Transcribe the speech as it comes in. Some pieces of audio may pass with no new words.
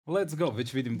Let's go,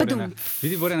 već vidim Borjana.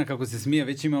 Vidi Borjana kako se smije,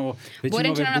 već imamo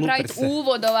Borjan će nam napraviti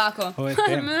uvod ovako.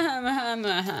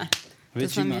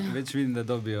 Već vidim da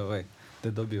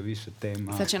je dobio više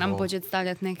tema. Sad će nam početi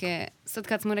stavljati neke... Sad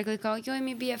kad smo rekli kao, joj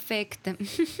mi bi efekte.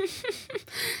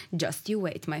 Just you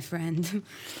wait, my friend.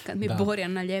 Kad mi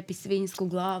Borjan nalijepi svinjsku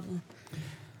glavu.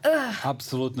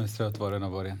 Apsolutno je sve otvoreno,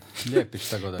 Borjan. Lijepi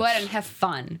šta god daš. Borjan, have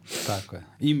fun. Tako je.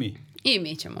 I mi. I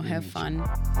mi ćemo have fun.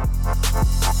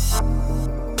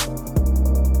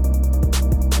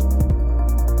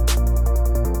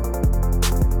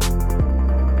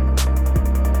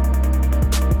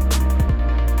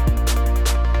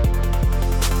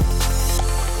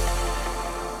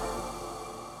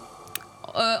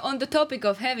 On the topic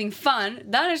of having fun,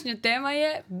 današnja tema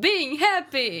je being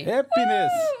happy.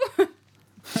 Happiness.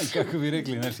 Kako bi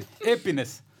rekli naši.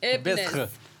 Happiness.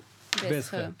 Bez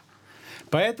H.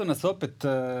 Pa eto nas opet,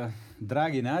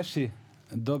 dragi naši,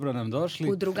 dobro nam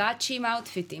došli. U drugačijim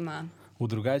outfitima.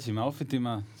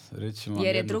 Rećemo,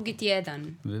 jer je drugi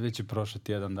tjedan. Već je prošlo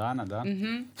tjedan dana, da.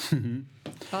 Mm-hmm.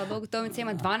 Hvala Bogu, Tomica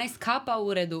ima 12 kapa u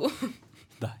uredu.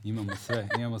 Da,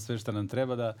 imamo sve što nam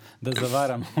treba da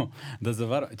zavaramo.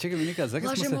 Čekaj mi nikad,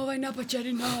 lažemo ovaj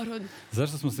napačari narod.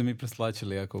 Zašto smo se mi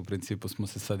preslačili ako u principu smo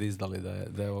se sad izdali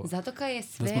da je ovo... Zato kad je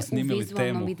sve u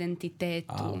vizualnom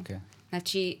identitetu. Okay.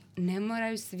 Znači, ne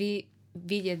moraju svi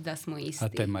vidjeti da smo isti. A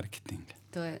to je marketing.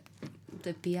 To je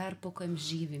PR po kojem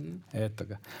živim. Eto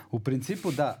ga. U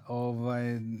principu da,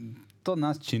 to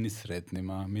nas čini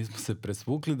sretnima. Mi smo se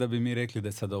presvukli da bi mi rekli da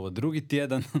je sad ovo drugi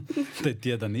tjedan, da je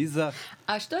tjedan iza.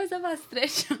 A što je za vas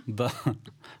treća? Da. A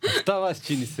šta vas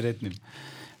čini sretnim?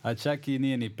 A čak i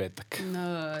nije ni petak.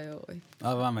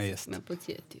 A vama jest. Me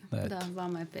podsjetio. Da,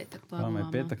 vama je petak. Vama je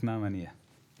petak, nama nije.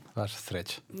 Vaša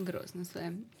sreća. Grozno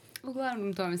sve.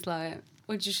 Uglavnom, Tomislave,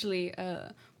 hoćeš li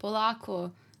polako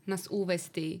nas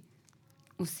uvesti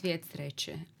u svijet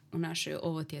sreće u našoj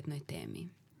ovotjednoj temi?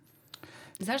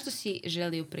 Zašto si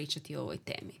želio pričati o ovoj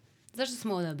temi? Zašto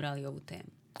smo odabrali ovu temu?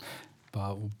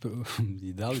 Pa,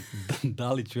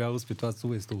 da li ću ja uspjeti vas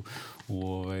uvesti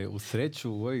u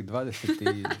sreću u ovih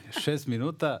 26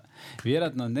 minuta?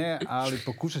 Vjerojatno ne, ali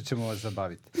pokušat ćemo vas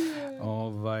zabaviti.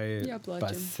 Ja plaćam.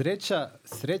 Pa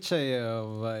sreća je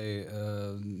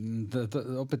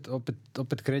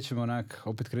opet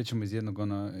krećemo iz jednog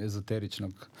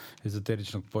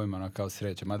ezoteričnog pojma kao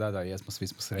sreća. Ma da, jesmo, svi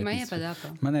smo sretni. Ma je pa da pa.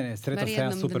 Ma ne, sretan se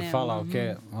jedan super fala,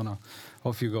 okej,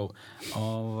 off you go.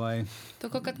 To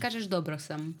kao kad kažeš dobro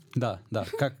sam. Da,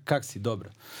 kak si, dobro.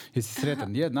 Jesi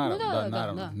sretan? Je,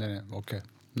 naravno. Da. Ne, okej.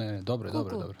 Ne, dobro je,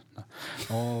 dobro. Da.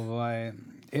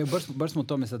 Baš smo o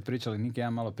tome sad pričali, Niki, ja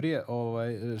malo prije,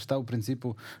 šta u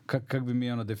principu, kak bi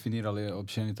mi definirali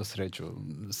općenito sreću.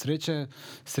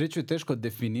 Sreću je teško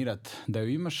definirati, da ju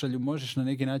imaš, ali ju možeš na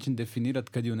neki način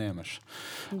definirati kad ju nemaš.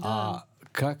 Da. A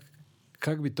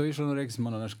kak bi to išlo, rekli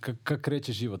smo, kak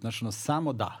kreće život,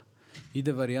 samo da.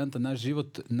 Ide varijanta,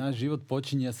 naš život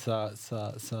počinje sa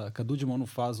kad uđemo u onu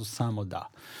fazu samo da.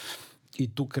 I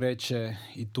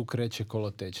tu kreće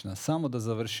kolotečna. Samo da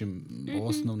završim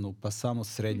osnovnu, pa samo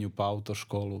srednju, pa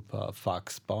autoškolu, pa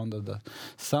faks, pa onda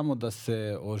samo da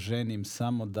se oženim,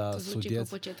 samo da su djeca... To zvuči kao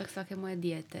početak svake moje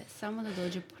dijete. Samo da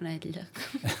dođe ponedjeljak.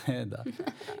 Da.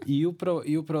 I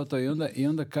upravo to. I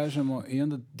onda kažemo,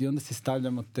 i onda si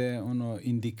stavljamo te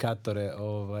indikatore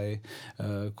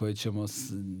koje ćemo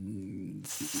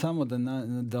samo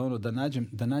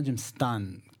da nađem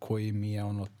stan koji mi je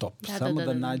top. Samo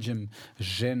da nađem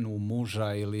ženu,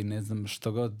 muža ili ne znam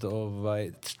što god,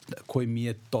 koji mi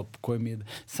je top,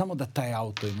 samo da taj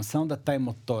auto ima, samo da taj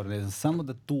motor, ne znam, samo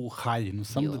da tu haljinu,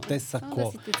 samo da te sako. Samo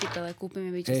da si te cipele kupim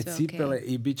i bit će sve cipele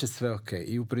i bit će sve okej.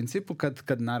 I u principu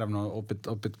kad naravno,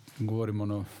 opet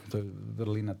govorimo to je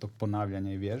vrlina tog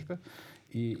ponavljanja i vježbe,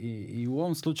 i u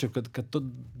ovom slučaju kad to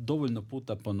dovoljno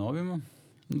puta ponovimo,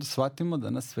 onda shvatimo da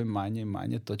nas sve manje i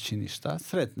manje to čini šta?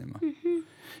 Sretnima.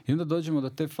 I onda dođemo do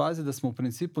te faze da smo u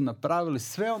principu napravili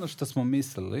sve ono što smo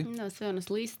mislili. Da, sve ono s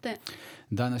liste.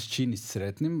 Da nas čini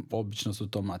sretnim. Obično su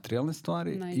to materijalne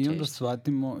stvari. Najčešće. I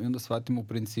onda shvatimo u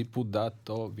principu da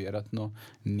to vjerojatno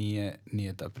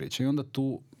nije ta priča. I onda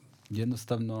tu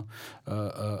jednostavno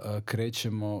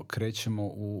krećemo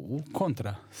u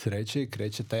kontra sreće i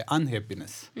kreće taj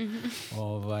unhappiness. Mm-hmm.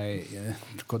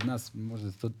 Kod nas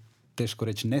možda to teško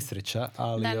reći nesreća,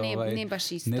 ali nije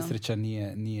baš isto. Nesreća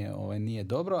nije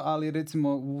dobro, ali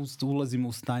recimo ulazimo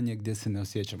u stanje gdje se ne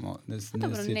osjećamo.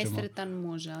 Dobro, nesretan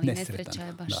može, ali nesreća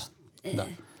je baš... Da.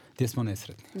 Gdje smo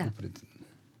nesretni. Da.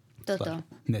 To.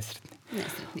 Nesretni.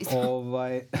 Nesretni smo.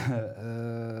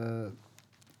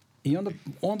 I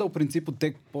onda u principu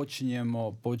tek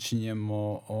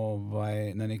počinjemo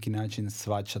na neki način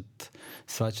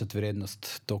svačat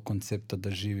vrijednost tog koncepta da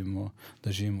živimo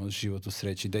život u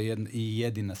sreći. Da je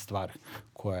jedina stvar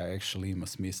koja actually ima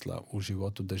smisla u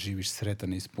životu, da živiš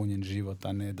sretan i ispunjen život,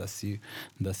 a ne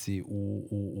da si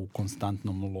u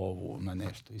konstantnom lovu na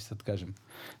nešto. I sad kažem,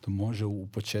 to može u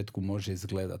početku može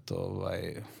izgledat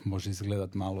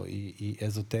malo i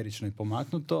ezoterično i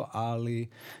pomaknuto, ali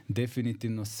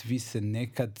definitivno svi se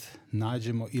nekad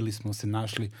nađemo ili smo se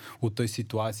našli u toj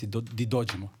situaciji di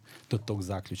dođemo do tog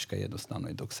zaključka jednostavno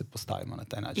i dok se postavimo na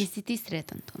taj način. Jesi ti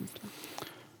sretan, Tomislav?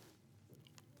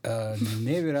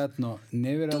 Nevjerojatno...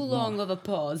 Too long of a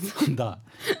pause. Da.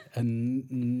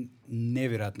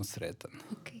 Nevjerojatno sretan.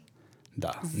 Okay.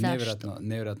 Da, Zašto?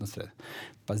 nevjerojatno sretan.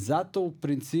 Pa zato u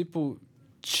principu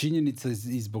činjenica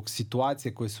i zbog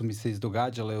situacije koje su mi se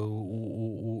izdogađale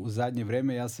u zadnje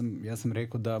vrijeme, ja sam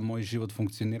rekao da moj život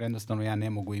funkcionira, jednostavno ja ne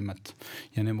mogu imat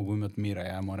mira,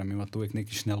 ja moram imati uvijek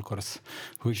neki šnelkors,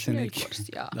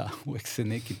 uvijek se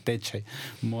neki tečaj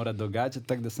mora događati,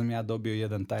 tako da sam ja dobio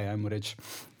jedan taj, ajmo reći,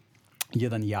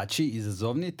 jedan jači,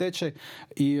 izazovniji tečaj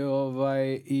i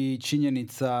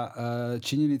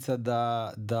činjenica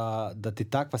da ti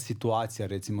takva situacija,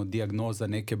 recimo dijagnoza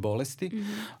neke bolesti,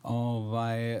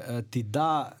 ti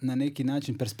da na neki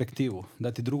način perspektivu,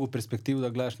 da ti drugu perspektivu da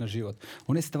gledaš na život.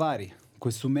 One stvari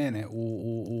koje su mene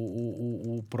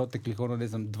u proteklih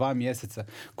 2 mjeseca,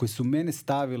 koje su mene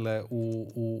stavile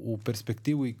u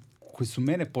perspektivu i koje su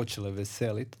mene počele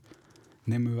veseliti,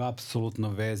 nemaju apsolutno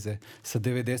veze sa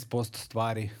 90%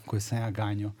 stvari koje sam ja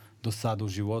ganjao do sada u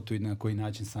životu i na koji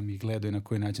način sam ih gledao i na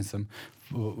koji način sam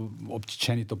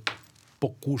općenito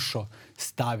pokušao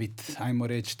staviti, ajmo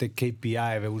reći, te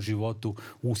KPI-eve u životu,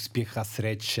 uspjeha,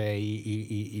 sreće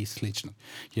i slično.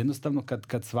 Jednostavno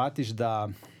kad shvatiš da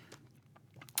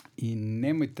i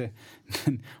nemojte,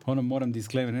 moram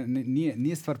disclaimer,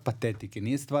 nije stvar patetike,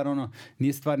 nije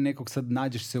stvar nekog sad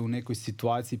nađeš se u nekoj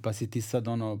situaciji pa si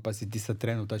ti sad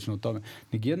trenutačno u tome.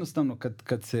 Nego jednostavno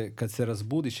kad se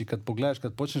razbudiš i kad pogledaš,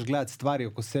 kad počneš gledati stvari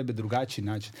oko sebe drugačiji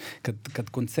način, kad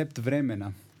koncept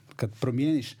vremena, kad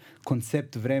promijeniš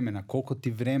koncept vremena, koliko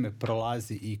ti vrijeme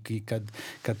prolazi i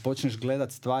kad počneš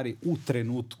gledati stvari u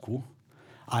trenutku,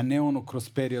 a ne kroz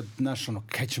period,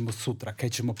 kaj ćemo sutra, kaj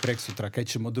ćemo preksutra, kaj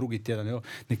ćemo drugi tjedan.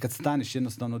 Nekad staneš,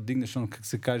 jednostavno digneš kako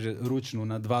se kaže, ručnu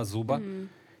na 2 zuba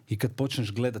i kad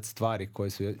počneš gledat stvari koje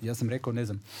su, ja sam rekao,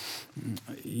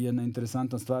 jedna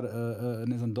interesantna stvar,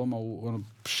 doma u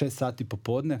 6 sati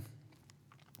popodne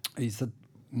i sad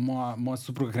moja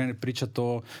supruga krene pričati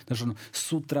o,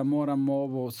 sutra moram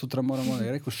ovo.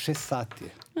 Ja rekao, 6 sati je.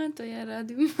 A to ja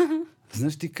radim.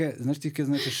 Znaš ti kaj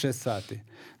znači 6 sati?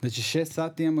 Znači 6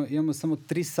 sati imamo samo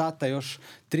 3 sata još.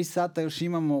 3 sata još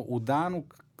imamo u danu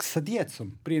sa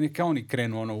djecom. Prije neka oni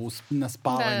krenu na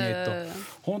spavanje i to.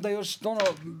 Onda još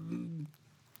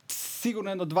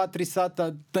sigurno 2-3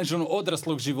 sata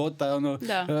odraslog života,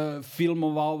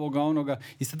 filmova, ovoga, onoga.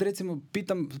 I sad recimo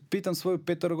pitam svoju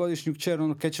 5-godišnju kćer,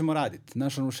 kaj ćemo raditi?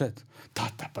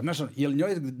 Tata, pa je li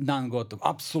njoj dan gotov?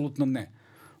 Apsolutno ne.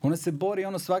 Ona se bori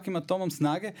svakim atomom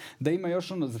snage da ima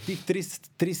još za tih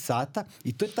 3 sata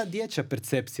i to je ta dječja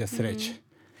percepcija sreće.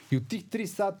 I u tih 3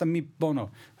 sata mi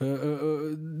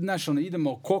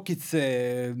idemo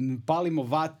kokice, palimo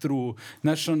vatru,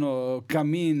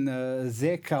 kamin,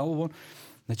 zeka, ovo.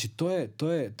 Znači to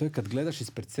je kad gledaš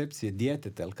iz percepcije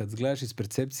djeteta, ili kad gledaš iz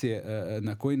percepcije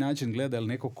na koji način gleda ili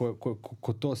neko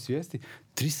ko to osvijesti,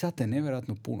 3 sata je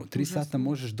nevjerojatno puno. 3 sata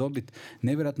možeš dobiti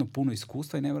nevjerojatno puno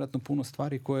iskustva i nevjerojatno puno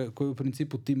stvari koje u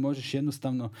principu ti možeš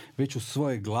jednostavno već u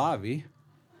svojoj glavi,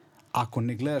 ako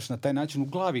ne gledaš na taj način, u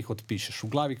glavi ih otpišeš. U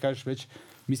glavi kažeš već,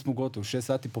 mi smo gotovi, 6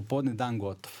 sati popodne, dan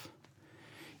gotov.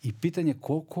 I pitanje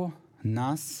koliko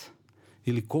nas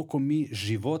ili koliko mi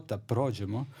života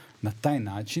prođemo na taj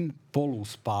način,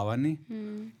 poluuspavani,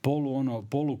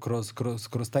 polu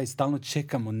kroz taj stalno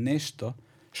čekamo nešto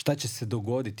šta će se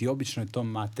dogoditi. I obično je to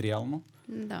materijalno.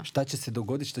 Da. Šta će se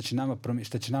dogoditi, šta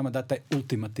će nama dati taj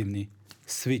ultimativni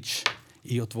switch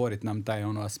i otvoriti nam taj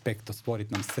aspekt,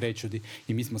 otvoriti nam sreću.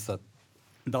 I mi smo sad,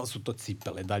 da li su to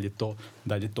cipele, da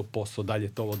li je to posao, da li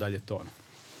je to ovo, da li je to ono.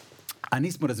 A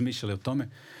nismo razmišljali o tome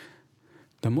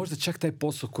da možda čak taj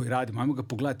posao koji radimo, ajmo ga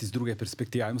pogledati iz druge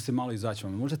perspektive, ajmo se malo izaći,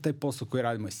 možda taj posao koji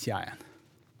radimo je sjajan.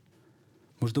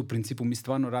 Možda u principu mi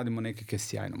stvarno radimo nekakve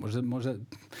sjajno.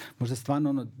 Možda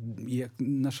stvarno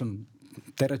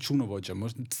taj računovođa,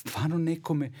 možda stvarno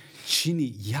nekome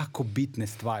čini jako bitne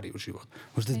stvari u životu.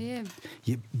 Možda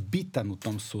je bitan u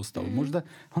tom sustavu. Možda,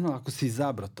 ako si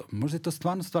izabrao to, možda je to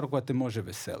stvarno stvar koja te može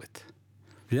veseliti.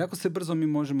 Jako se brzo mi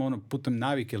možemo ono, putem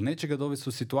navike ili nečega dovesti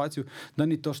u situaciju da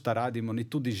ni to šta radimo, ni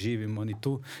tu di živimo, ni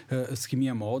tu s kim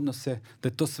imamo odnose, da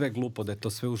je to sve glupo, da je to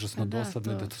sve užasno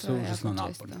dosadno, da je to sve užasno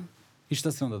naporno. I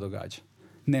šta se onda događa?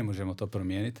 Ne možemo to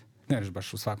promijeniti. Ne možeš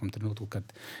baš u svakom trenutku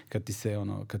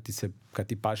kad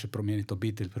ti paše promijeniti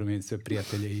obitelj, promijeniti sve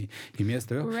prijatelje i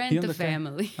mjesto.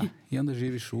 I onda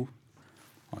živiš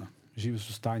živiš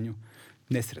u stanju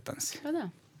nesretan si. Pa da.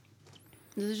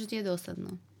 Zato što ti je dosadno.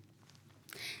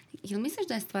 Jel misliš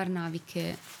da je stvar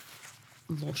navike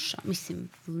loša? Mislim,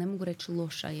 ne mogu reći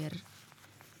loša jer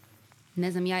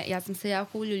ne znam, ja sam se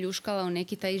jako uljuljuškala u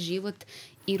neki taj život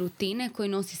i rutine koji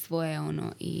nosi svoje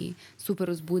i super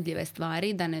uzbudljive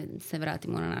stvari, da ne se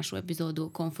vratimo na našu epizodu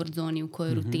o comfort zoni u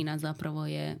kojoj rutina zapravo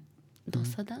je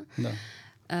dosada. Da.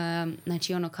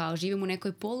 Znači kao živim u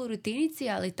nekoj polurutinici,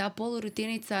 ali ta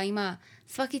polurutinica ima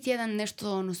svaki tjedan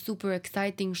nešto super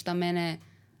exciting što mene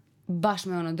baš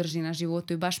me drži na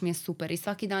životu i baš mi je super i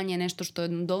svaki dan je nešto što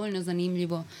je dovoljno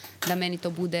zanimljivo da meni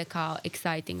to bude kao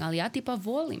exciting, ali ja tipa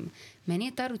volim, meni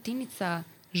je ta rutinica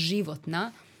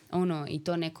životna, i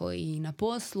to neko i na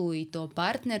poslu i to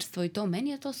partnerstvo i to, meni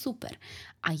je to super,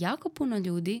 a jako puno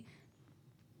ljudi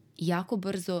jako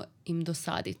brzo im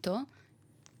dosadi to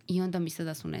i onda misle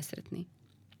da su nesretni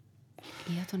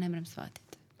i ja to ne moram shvatiti.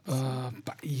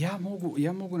 Pa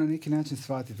ja mogu na neki način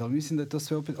shvatiti, ali mislim da je to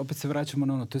sve opet se vraćamo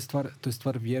na to je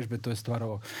stvar vježbe, to je stvar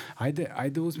ovo.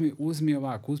 Ajde uzmi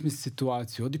ovako, uzmi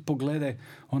situaciju, odi pogledaj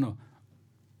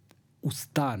u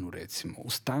stanu recimo, u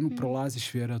stanu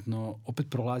prolaziš vjerojatno, opet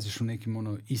prolaziš u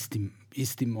nekim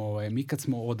istim mi kad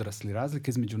smo odrasli,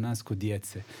 razlika između nas kod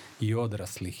djece i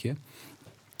odraslih je,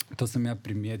 to sam ja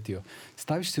primijetio,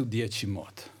 staviš se u dječji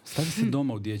mod, staviš se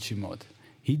doma u dječji mod,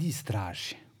 idi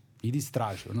istraži.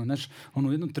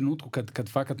 U jednom trenutku kad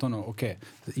fakat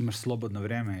imaš slobodno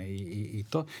vrijeme i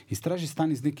to, istraži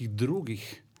stan iz nekih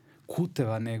drugih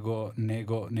kuteva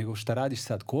nego šta radiš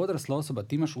sad. Ko odrasla osoba,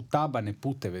 ti imaš utabane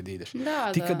puteve da ideš.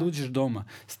 Kad uđeš doma,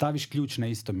 staviš ključ na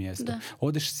isto mjesto.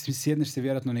 Sjedneš se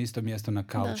vjerojatno na isto mjesto na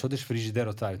kauč. Odeš frižider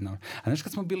otvariti. A znaš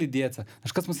kad smo bili djeca,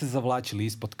 znaš kad smo se zavlačili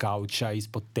ispod kauča,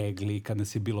 ispod tegli, kad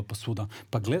nas je bilo posvuda,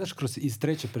 pa gledaš iz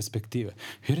treće perspektive.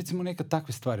 Ja recimo nekad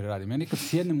takve stvari radim. Ja nekad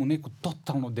sjednem u neku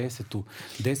totalno desetu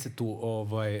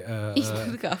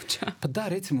ispod kauča. Pa da,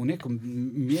 recimo u nekom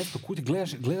mjestu kuti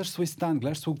gledaš svoj stan,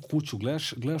 gledaš svoju kuću,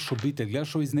 gledaš obitelj,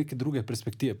 gledaš ovo iz neke druge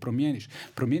perspektive,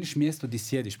 promijeniš mjesto di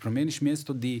sjediš, promijeniš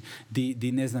mjesto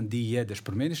di ne znam, di jedeš,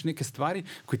 promijeniš neke stvari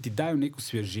koje ti daju neku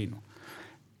svježinu.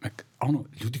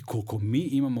 Ljudi, koliko mi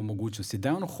imamo mogućnosti,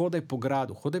 daj hodaj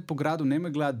po gradu,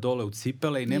 nemoj gledat dole u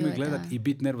cipele i nemoj gledat i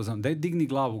biti nervozan, daj digni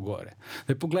glavu gore,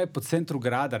 daj pogledaj po centru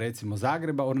grada, recimo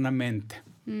Zagreba, ornamente.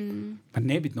 Pa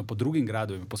nebitno, po drugim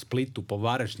gradovima, po Splitu, po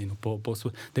Varaždinu,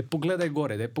 daj pogledaj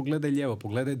gore, daj pogledaj lijevo,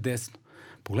 pogledaj desno.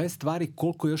 Pogledaj stvari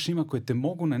koliko još ima koje te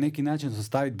mogu na neki način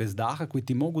zostaviti bez daha, koji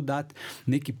ti mogu dati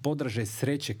neki podražaj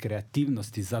sreće,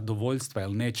 kreativnosti, zadovoljstva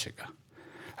ili nečega.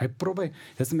 Aj probaj,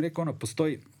 ja sam rekao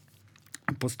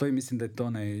postoji, mislim da je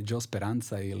to Joe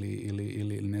Speranza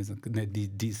ili ne znam,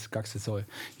 kako se zove,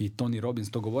 i Tony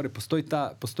Robbins to govore,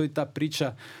 postoji ta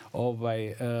priča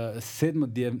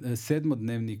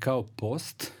sedmodnevni kao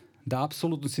post, da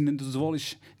apsolutno si ne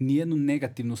dozvoliš nijednu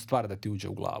negativnu stvar da ti uđe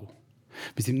u glavu.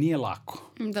 Mislim, nije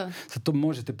lako. Da. Sad to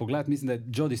možete pogledati, mislim da je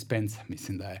Joe Dispenza,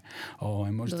 mislim da je.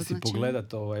 Možete si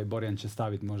pogledati, Borjan će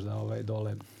staviti možda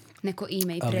dole neko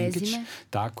ime i prezime.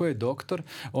 Tako je, doktor.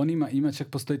 On ima čak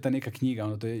postoji ta neka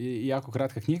knjiga, to je jako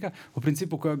kratka knjiga, u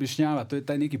principu koja objašnjava, to je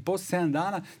taj neki post 7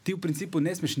 dana, ti u principu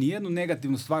ne smiješ ni jednu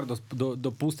negativnu stvar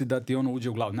dopustiti da ti uđe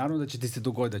u glavu. Naravno da će ti se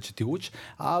dogoditi, da će ti ući,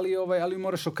 ali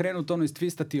moraš okrenuti i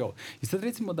stvistati ovo. I sad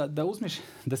recimo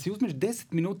da si uzmeš 10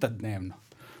 minuta dnevno,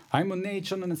 ajmo ne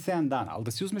ići na 7 dana, ali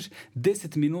da si uzmeš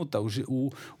 10 minuta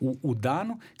u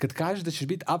danu kad kažeš da ćeš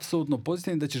biti apsolutno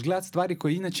pozitivan, da ćeš gledati stvari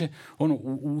koje inače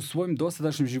u svojem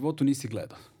dosadašnjem životu nisi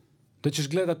gledao. Da ćeš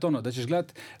gledati da ćeš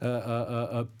gledati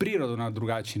prirodu na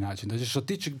drugačiji način, da ćeš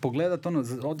otići pogledati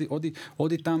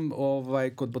odi tam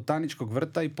kod botaničkog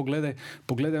vrta i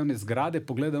pogledaj one zgrade,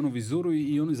 pogledaj onu vizuru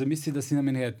i zamisli da si na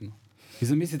Manhattanu. I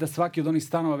zamisli da svaki od onih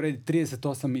stanova vredi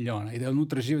 38 miliona i da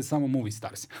unutra žive samo movie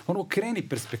stars. Kreni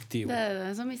perspektivu.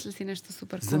 Da, zamisli si nešto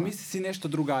super cool. Zamisli si nešto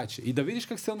drugačije. I da vidiš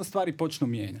kako se onda stvari počnu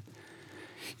mijenjati.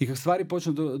 I kako stvari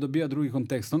počnu dobijati drugi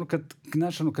kontekst.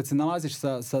 Kad se nalaziš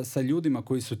sa ljudima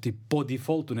koji su ti po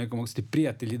defaultu nekom, su ti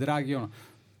prijatelji, dragi,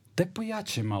 daj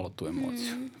pojačaj malo tu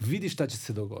emociju. Vidi šta će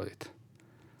se dogoditi.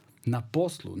 na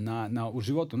poslu, u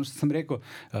životu. Ono što sam rekao,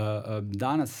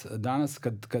 danas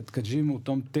kad živimo u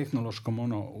tom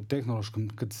tehnološkom,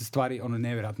 kad se stvari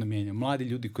nevjerojatno mijenjaju, mladi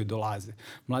ljudi koji dolaze,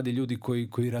 mladi ljudi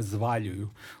koji razvaljuju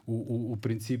u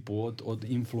principu od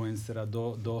influencera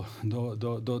do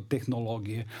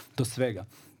tehnologije, do svega.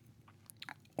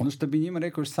 Ono što bi njima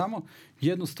rekao još samo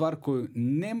jednu stvar koju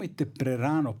nemojte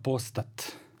prerano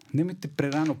postati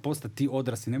ti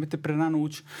odrasli, nemojte prerano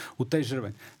ući u taj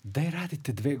žrven. Daj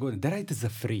radite 2 godine, daj radite za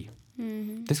free.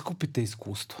 Mm-hmm. Daj skupite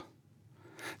iskustvo.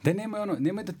 Daj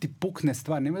nemoj da ti pukne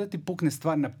stvar na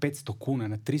 500 kuna,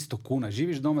 na 300 kuna.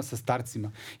 Živiš doma sa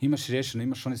starcima, imaš riješeno,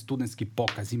 imaš onaj studentski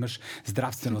pokaz, imaš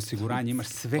zdravstveno osiguranje, imaš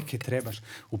sve ke trebaš.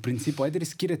 U principu, ajde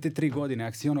riskiraj te 3 godine.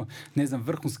 Ako si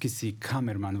vrhunski si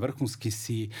kamerman, vrhunski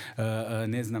si,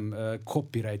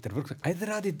 copywriter,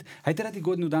 ajde radi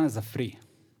godinu dana za free.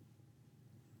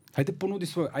 Ajde ponudi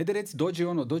svoje, ajde reci, dođi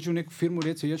u neku firmu,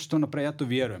 reci, ja ću to napraviti, ja to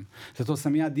vjerujem. Zato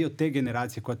sam ja dio te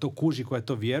generacije koja to kuži, koja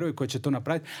to vjeruje, koja će to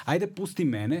napraviti. Ajde pusti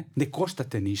mene, ne košta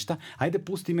te ništa, ajde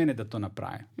pusti mene da to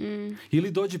napravim.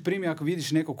 Ili dođi primi, ako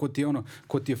vidiš neko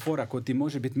ko ti je fora, ko ti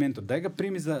može biti mentor, daj ga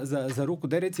primi za ruku,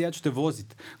 daj reci, ja ću te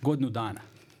voziti godinu dana.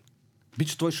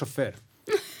 Biću tvoj šofer.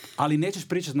 Ali nećeš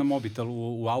pričati na mobitel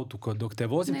u autu dok te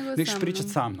vozim, nego ćeš pričati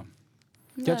sa mnom.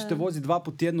 Ja ću te voziti 2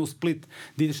 puta tjedno u Split,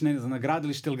 da ideš na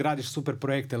gradilište ili gradiš super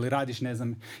projekte ili radiš,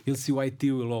 ili si u IT-u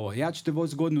ili ovo. Ja ću te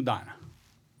voziti godinu dana.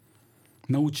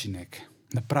 Nauči neke,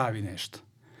 napravi nešto.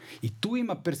 I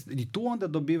tu onda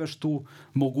dobivaš tu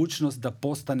mogućnost da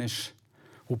postaneš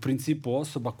u principu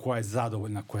osoba koja je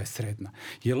zadovoljna, koja je sretna.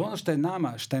 Jer ono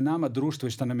što je nama društvo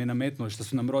i što nam je nametnulo, što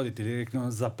su nam roditelji rekli,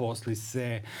 zaposli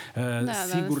se,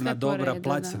 sigurna, dobra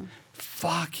plaća.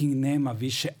 Fucking nema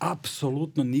više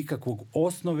apsolutno nikakvog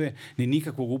osnove ni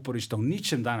nikakvog uporišta u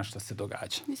ničem danas što se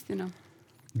događa. Istina.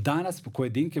 Danas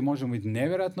pojedinke možemo biti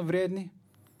nevjerojatno vrijedni,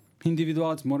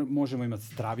 individualac, možemo imati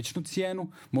stravičnu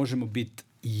cijenu, možemo biti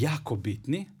jako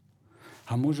bitni,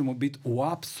 a možemo biti u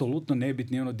apsolutno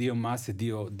nebitni dio mase,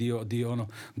 dio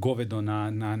govedo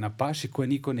na paši koje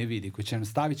niko ne vidi, koji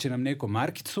stavit će nam neko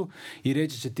markicu i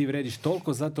reći će ti vrediš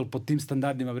toliko, zato po tim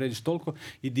standardima vrediš toliko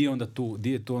i di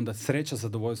je tu onda sreća,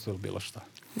 zadovoljstvo ili bilo šta.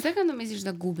 Zakaj misliš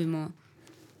da gubimo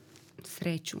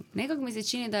sreću? Nekako mi se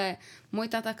čini da je moj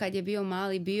tata kad je bio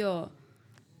mali bio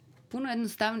puno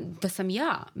jednostavnije, da sam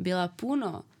ja bila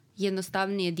puno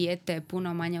jednostavnije dijete,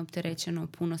 puno manje opterećeno,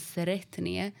 puno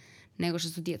sretnije nego što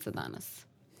su djeca danas.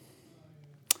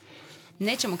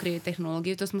 Nećemo kriviti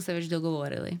tehnologiju, to smo se već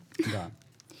dogovorili. Da.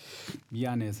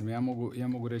 Ja ne znam, ja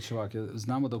mogu reći ovako.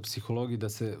 Znamo da u psihologiji da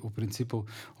se u principu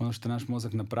ono što naš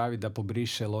mozak napravi da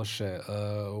pobriše loše,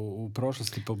 u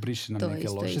prošlosti pobriše nam to neke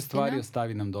loše stvari,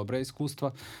 ostavi nam dobra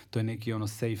iskustva. To je neki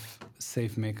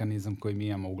safe mekanizam koji mi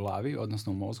imamo u glavi,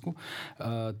 odnosno u mozgu.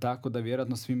 Tako da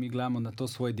vjerojatno svi mi gledamo na to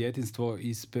svoje djetinjstvo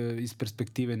iz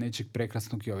perspektive nečeg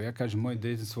prekrasnog i ovo. Ja kažem, moje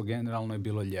djetinjstvo generalno je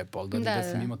bilo lijepo, ali da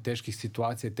sam imao teških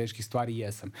situacija i teških stvari,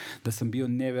 jesam. Da sam bio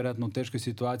nevjerojatno u teškoj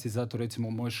situaciji, zato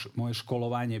recimo moje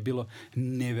školovanje je bilo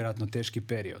nevjerojatno teški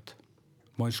period.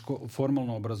 Moje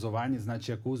formalno obrazovanje,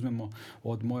 znači ako uzmemo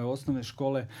od moje osnovne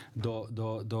škole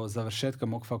do završetka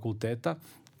mog fakulteta,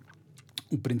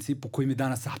 u principu koji mi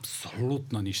danas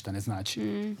apsolutno ništa ne znači.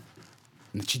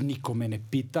 Znači, niko me ne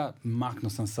pita, maknuo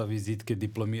sam sa vizitke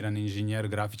diplomirani inženjer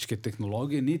grafičke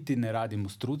tehnologije, niti ne radim u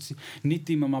struci,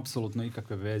 niti imam apsolutno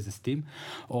ikakve veze s tim.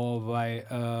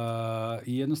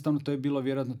 I jednostavno to je bilo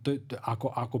vjerojatno,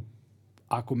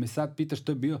 ako me sad pitaš,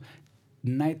 to je bio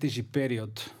najteži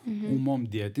period u mom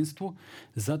djetinjstvu,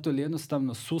 zato je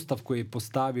jednostavno sustav koji je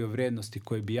postavio vrijednosti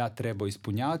koje bi ja trebao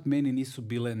ispunjavati, meni nisu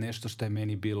bile nešto što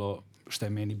je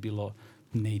meni bilo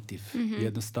native.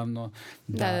 Jednostavno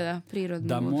prirodno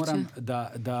da moram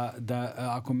da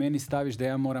ako meni staviš da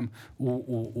ja moram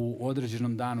u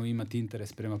određenom danu imati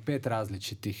interes prema 5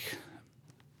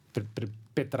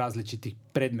 različitih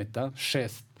predmeta, 6,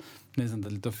 ne znam da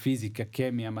li to fizika,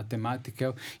 kemija,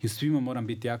 matematika, i u svima moram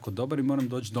biti jako dobar i moram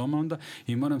doći doma onda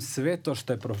i moram sve to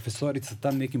što je profesorica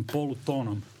tam nekim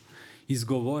polutonom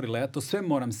izgovorila, ja to sve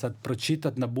moram sad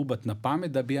pročitati, nabubat na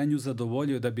pamet da bi ja nju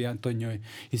zadovoljio, da bi ja to njoj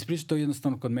ispričao. To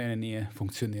jednostavno kod mene nije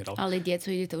funkcioniralo. Ali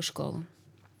djeco, idite u školu.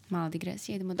 Mala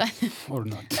digresija, idemo dalje. Or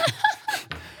not.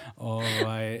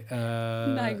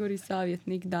 Najgori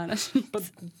savjetnik današnji.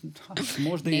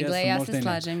 Možda i jesam, ja možda se i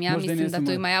slažem. Ja mislim da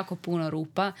tu ima jako puno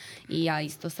rupa i ja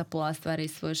isto sa pola stvari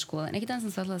iz svoje škole. Neki dan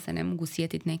sam shvatila da se ne mogu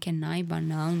sjetiti neke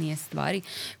najbanalnije stvari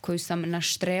koju sam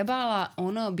naštrebala,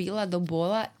 bila do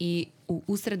bola i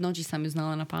usred noći sam ju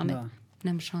znala na pamet.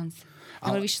 Nema šanse.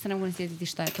 Ali više se ne mogu sjetiti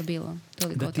šta je to bilo.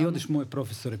 Toliko da ti odeš moje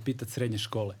profesore pitat srednje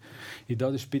škole i da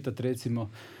odeš pitat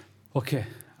recimo, ok,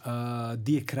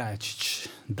 di je Krajačić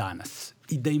danas.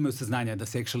 I da imaju saznanja, da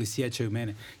se actually sjećaju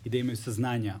mene i da imaju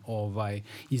saznanja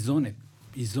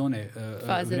iz one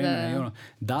faze, vremena. da. I ono,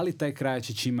 da li taj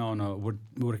Krajačić ima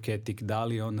work ethic, da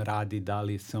li on radi, da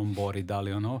li se on bori, da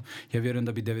li ono, ja vjerujem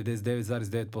da bi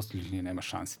 99,9% ljudi nema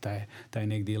šanse. Taj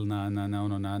negdje ili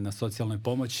na socijalnoj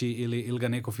pomoći ili ga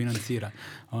neko financira.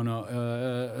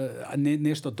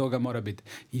 Nešto od toga mora biti.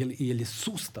 Jel je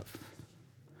sustav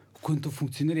u kojem to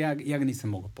funkcionira, ja ga nisam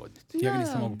mogao podnijeti. Ja ga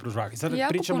nisam mogao prožvakati. Sada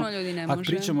puno ljudi ne može. Ako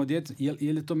pričamo o djecu,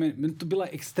 je li to meni to bila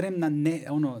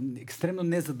ekstremno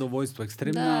nezadovoljstvo,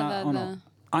 ekstremna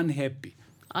unhappy.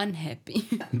 Unhappy.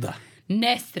 Da.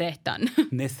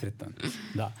 Nesretan,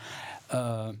 da.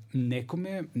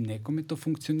 Nekome to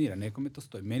funkcionira, nekome to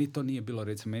stoji. Meni to nije bilo,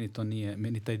 recimo,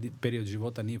 meni taj period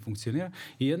života nije funkcionira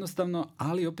i jednostavno,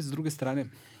 ali opet s druge strane,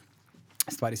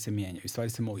 stvari se mijenjaju,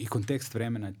 i kontekst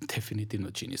vremena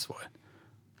definitivno čini svoje.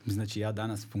 Znači, ja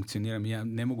danas funkcioniram, ja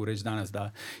ne mogu reći danas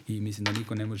i mislim da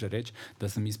niko ne može reći da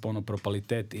sam ispao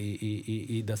propalitet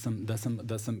i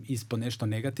da sam ispao nešto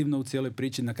negativno u cijeloj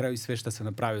priči. Na kraju sve što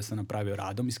sam napravio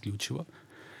radom isključivo,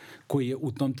 koji je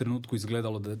u tom trenutku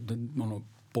izgledalo da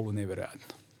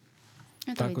polunevjerojatno.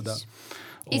 Tako da...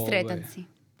 I sretan si.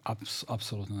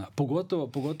 Apsolutno da.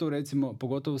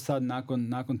 Pogotovo sad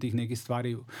nakon tih nekih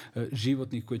stvari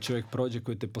životnih koje čovjek prođe,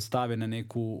 koje te postave na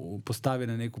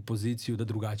neku poziciju da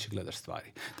drugačije gledaš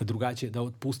stvari. Da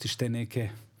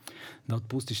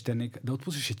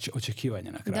otpustiš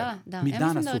očekivanja na kraju. Da. Mi ja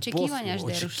danas da očekivanja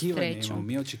žderuš sreću.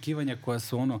 Mi očekivanja koja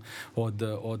su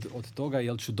od toga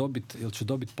jel ću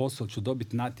dobiti posao, jel ću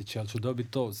dobiti natječaj, jel ću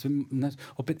dobiti to. Sve,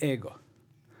 opet ego.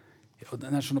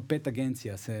 Znaš, 5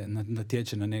 agencija se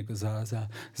natječe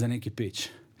za neki pitch.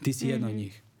 Ti si jedna od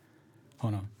njih.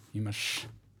 Imaš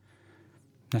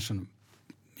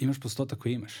postotak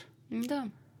koji imaš. Da.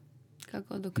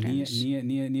 Kako dokreneš.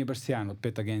 Nije baš sjajan od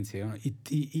 5 agencija.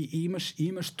 I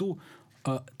imaš tu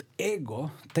ego,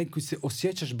 taj koji se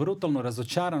osjećaš brutalno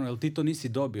razočarano jer ti to nisi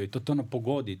dobio i to te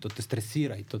pogodi, to te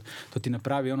stresira i to ti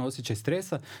napravi osjećaj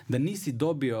stresa da nisi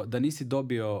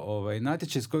dobio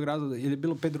natječaj iz kojeg razloga, jer je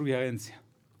bilo 5 drugih agencija.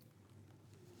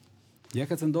 Ja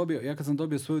kad sam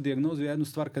dobio svoju dijagnozu, jednu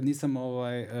stvar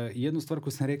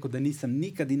koju sam rekao da nisam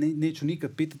nikad i neću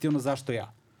nikad pitati zašto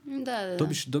ja. Da.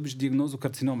 Dobiš dijagnozu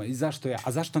karcinoma i zašto ja,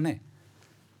 a zašto ne?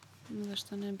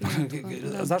 Zašto ne bi?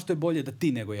 Zašto je bolje da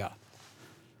ti nego ja?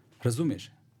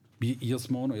 Razumiješ? Jel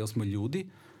smo ljudi?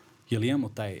 Jel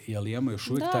imamo još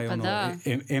uvijek taj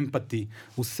empati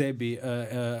u sebi,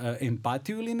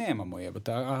 empatiju ili nemamo?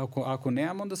 Ako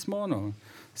nemamo, onda smo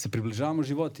se približavamo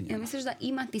životinjama. Ja misliš da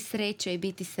imati sreće i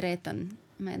biti sretan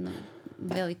ima jedno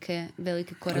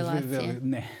velike korelacije?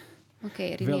 Ne. Ok,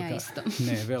 jer nije isto.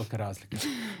 Ne, velika razlika.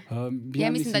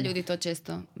 Ja mislim da ljudi to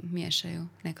često miješaju.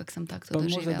 Nekak sam tako to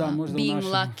doživjela. Being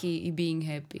lucky i being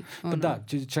happy. Pa da,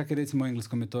 čak i recimo u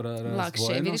engleskom je to razdvojeno.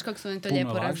 Lakše, vidiš kako su oni to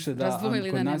lijepo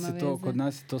razdvojili da nema veze. Kod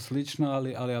nas je to slično,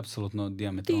 ali apsolutno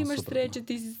dijametralno suprotno. Ti imaš sreće,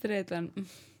 ti si sretan.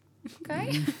 Kaj?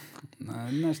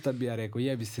 Znaš šta bi ja rekao,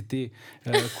 jebi se ti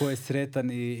ko je sretan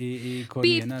i ko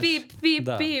nije. Pip.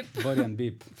 Da, Borjan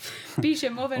bip.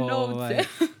 Pišem ove novce.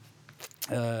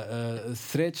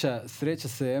 Sreća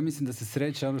se, ja mislim da se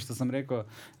sreća, ono što sam rekao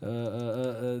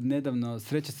nedavno,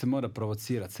 sreća se mora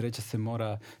provocirati, sreća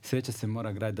se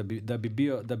mora graditi da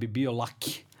bi bio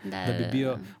lucky. Da bi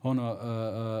bio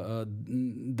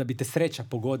da bi te sreća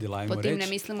pogodila, ajmo reći. Po tim ne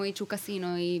mislimo ići u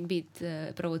kasino i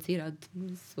provocirati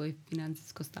svoje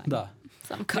financijsko stanje. Da.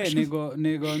 Sam kažem.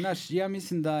 Nego, znaš, ja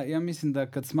mislim da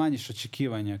kad smanjiš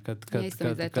očekivanja, kad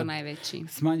da je to najveći.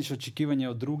 Smanjiš očekivanja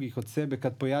od drugih, od sebe,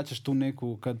 kad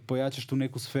pojačaš tu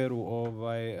neku sferu,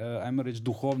 ajmo reći,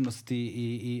 duhovnosti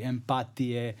i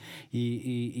empatije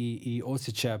i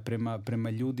osjećaja prema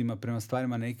ljudima, prema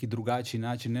stvarima na neki drugačiji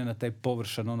način, ne na taj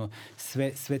površan,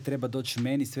 sve treba doći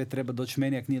meni,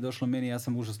 ako nije došlo meni, ja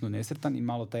sam užasno nesretan i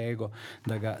malo taj ego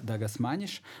da ga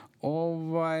smanjiš.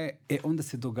 Onda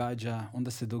se događa,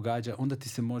 onda ti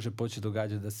se može početi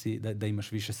događati da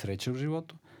imaš više sreće u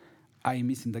životu, a i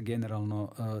mislim da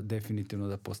generalno definitivno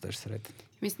da postaješ sretan.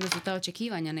 Mislim da su ta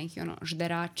očekivanja neki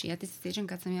žderači. Ja ti se sjećam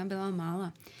kad sam ja bila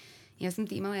mala, ja sam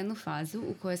ti imala jednu fazu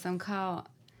u kojoj sam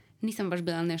nisam baš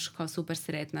bila nešto kao super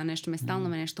sretna, nešto me stalno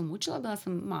me nešto mučila, bila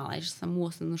sam mala, išla sam u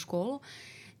osnovnu školu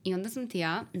i onda sam ti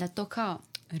ja da to kao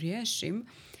riješim,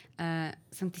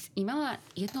 sam ti imala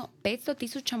jedno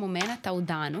 500,000 momenata u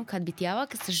danu kad bi ti ja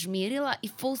ovak sažmirila i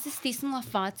full si stisnula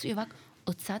facu i ovak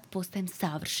od sad postajem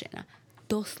savršena.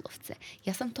 Doslovce.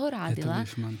 Ja sam to radila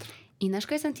i znaš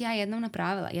kaj sam ti ja jednom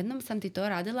napravila? Jednom sam ti to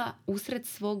radila usred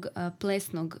svog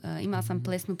plesnog, imala sam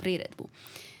plesnu priredbu.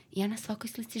 ja na svakoj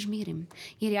slici žmirim.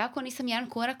 Jer ja ako nisam jedan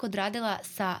korak odradila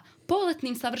sa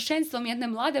poletnim savršenstvom jedne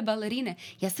mlade balerine,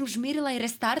 ja sam žmirila i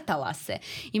restartala se.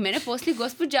 I mene poslije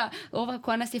gospođa, ova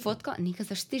koja nas je fotkala, Nika,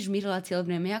 zašto ti žmirila cijelo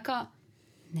vrijeme? Ja kao,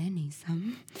 ne,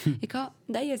 nisam. I kao,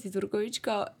 da jesi Turković,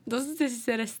 kao, doslovce si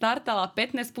se restartala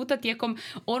 15 puta tijekom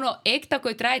ekta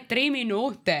koji traje 3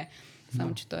 minute.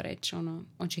 Samo ću to reći,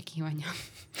 očekivanja.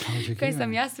 Koje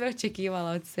sam ja sve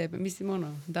očekivala od sebe.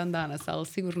 Mislim, dan danas, ali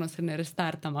sigurno se ne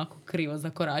restartam ako krivo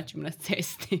zakoračim na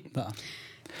cesti. Da.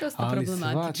 Dosta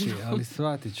problematično. Ali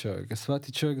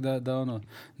shvati čovjek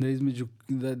da između,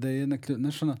 da je jednak,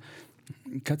 znaš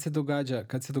kad se događa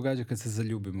kad se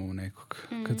zaljubimo u nekog.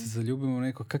 Kad se zaljubimo u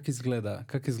nekog, kak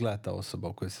izgleda ta osoba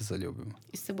u kojoj se zaljubimo?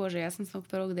 Iste Bože, ja sam svog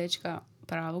prvog dečka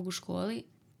pravog u školi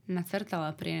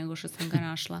nacrtala prije nego što sam ga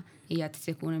našla i ja ti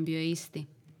se kunem bio isti.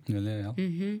 Jel?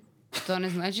 Mm-hmm. To ne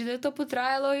znači da je to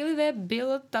potrajalo ili da je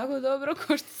bilo tako dobro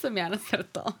kao što sam ja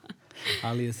nacrtala.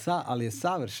 ali je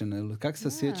savršeno. Kako se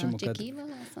osjećamo kad...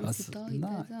 Očekivala sam si to i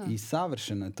da. I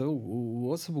savršeno je to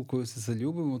u osobu koju se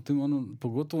zaljubimo,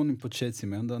 pogotovo u onim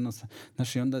počecima.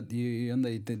 I onda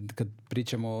kad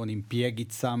pričamo o onim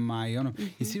pjegicama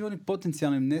i svim onim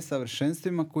potencijalnim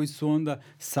nesavršenstvima koji su onda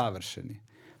savršeni.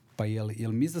 Pa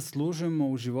jel mi zaslužujemo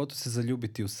u životu se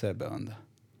zaljubiti u sebe onda?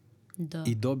 Da.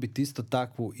 I dobiti isto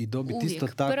takvu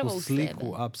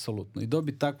sliku, apsolutno. I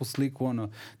dobiti takvu sliku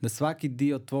da svaki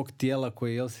dio tvog tijela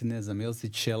koji jel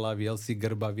si čelav, jel si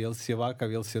grbav, jel si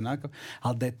ovakav, jel si onakav,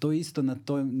 ali da je to isto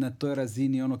na toj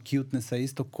razini cutenessa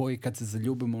isto koji kad se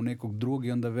zaljubimo u nekog drugog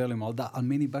i onda velimo, ali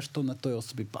meni baš to na toj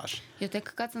osobi paše. Ja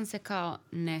tek kad sam se kao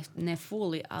ne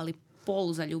fully, ali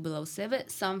polu zaljubila u sebe,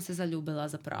 sam se zaljubila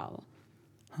zapravo.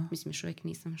 Mislim, još uvijek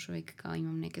nisam, još uvijek kao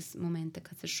imam neke momente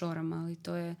kad se šoram, ali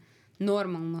to je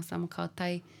normalno, samo kao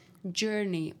taj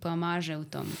journey pomaže u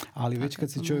tom. Ali već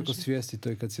kad si čovjek osvijesti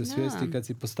to i kad si osvijesti i kad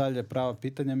si postavlja prava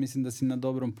pitanja, mislim da si na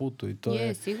dobrom putu i to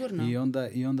je sigurno.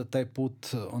 I onda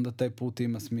taj put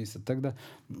ima smisla. Tako da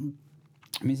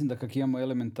mislim da kako imamo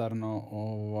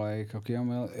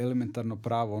elementarno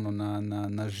pravo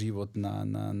na život,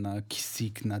 na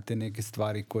kisik, na te neke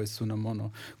stvari koje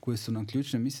su nam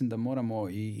ključne, mislim da moramo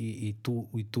i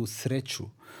tu sreću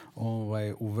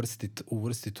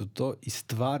uvrstiti u to i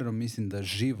stvarno mislim da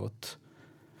život,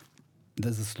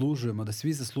 da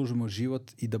svi zaslužujemo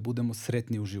život i da budemo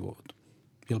sretni u životu.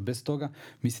 Jer bez toga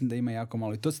mislim da ima jako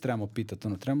malo. I to se trebamo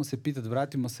pitati. Trebamo se pitati,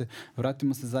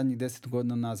 vratimo se zadnjih 10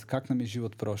 godina nazad. Kak nam je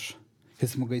život prošao? Jer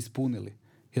smo ga ispunili.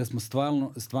 Jer smo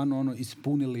stvarno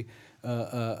ispunili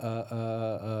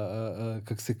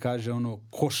kak se kaže,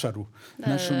 košaru.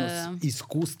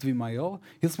 Iskustvima i ovo.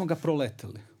 Jer smo ga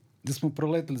proleteli. Da smo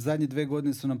proletili, zadnje 2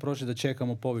 godine su nam prošle da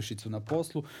čekamo povišicu na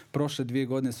poslu, prošle 2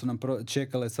 godine su nam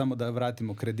čekale samo da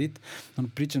vratimo kredit.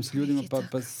 Pričam s ljudima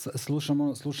pa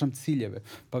slušam ciljeve.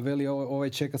 Pa veli ovaj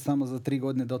čeka samo za 3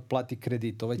 godine da otplati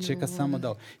kredit, ovaj čeka samo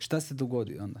da... Šta se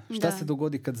dogodi onda? Šta se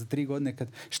dogodi kad za 3 godine,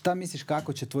 šta misliš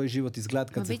kako će tvoj život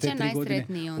izgledati kad za te 3 godine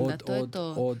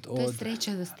to je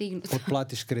sreća da stignu.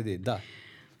 Otplatiš kredit, da.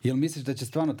 Jel misliš da će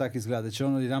stvarno tako izgledati? Da će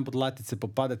jedan pod latice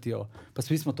popadati ovo? Pa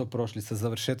svi smo to prošli sa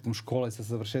završetkom škole, sa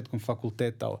završetkom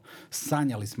fakulteta.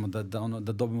 Sanjali smo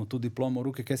da dobijemo tu diplomu u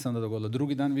ruke. Kaj se onda dogodilo?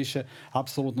 Drugi dan više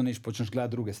apsolutno niš. Počneš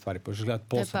gledati druge stvari. Počneš gledati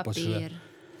posao.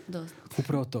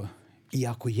 Upravo to. I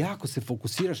ako jako se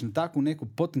fokusiraš na takvu neku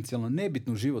potencijalno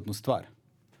nebitnu životnu stvar,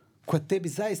 koja tebi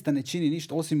zaista ne čini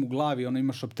ništa, osim u glavi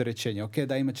imaš opterećenje. Ok,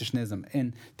 da imat ćeš,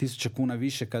 N 1000 kuna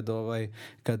više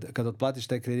kad otplatiš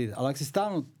taj kredit. Ali ako si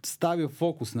stalno stavio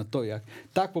fokus na to,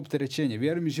 takvo opterećenje,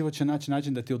 vjeruj mi, život će naći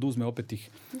način da ti oduzme opet tih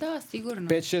 5,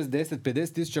 6, 10,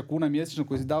 50 000 kuna mjesečno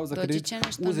koji si dao za kredit,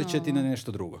 uzet će ti na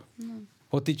nešto drugo.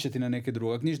 Otići će ti na neke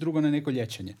drugo. Ako niš drugo, na neko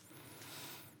liječenje.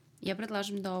 Ja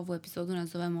predlažem da ovu epizodu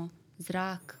nazovemo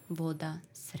Zrak, voda,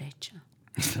 sreća.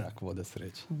 Zrak, voda,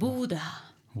 sreća.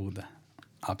 Buda,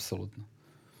 apsolutno.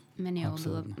 Meni je ovo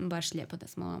bilo baš lijepo da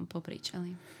smo vam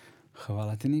popričali.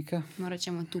 Hvala ti, Nika. Morat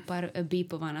ćemo tu par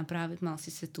bipova napraviti, malo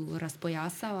si se tu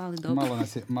raspojasao, ali dobro.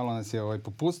 Malo nas je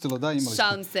popustilo, da,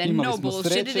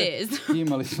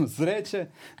 imali smo sreće,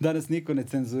 danas niko ne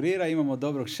cenzurira, imamo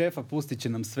dobrog šefa, pustit će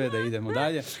nam sve da idemo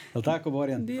dalje. Jel' tako,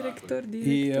 Borjan? Direktor.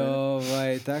 I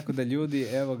tako da ljudi,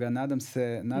 evo ga, nadam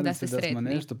se da smo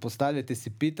nešto, postavljajte si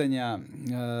pitanja,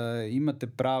 imate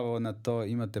pravo na to,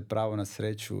 imate pravo na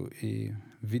sreću i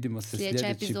vidimo se sljedeći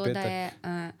petak. Sljedeća epizoda je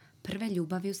prve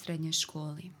ljubavi u srednjoj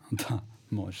školi. Da,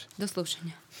 može. Do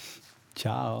slušanja.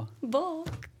 Ćao. Bok.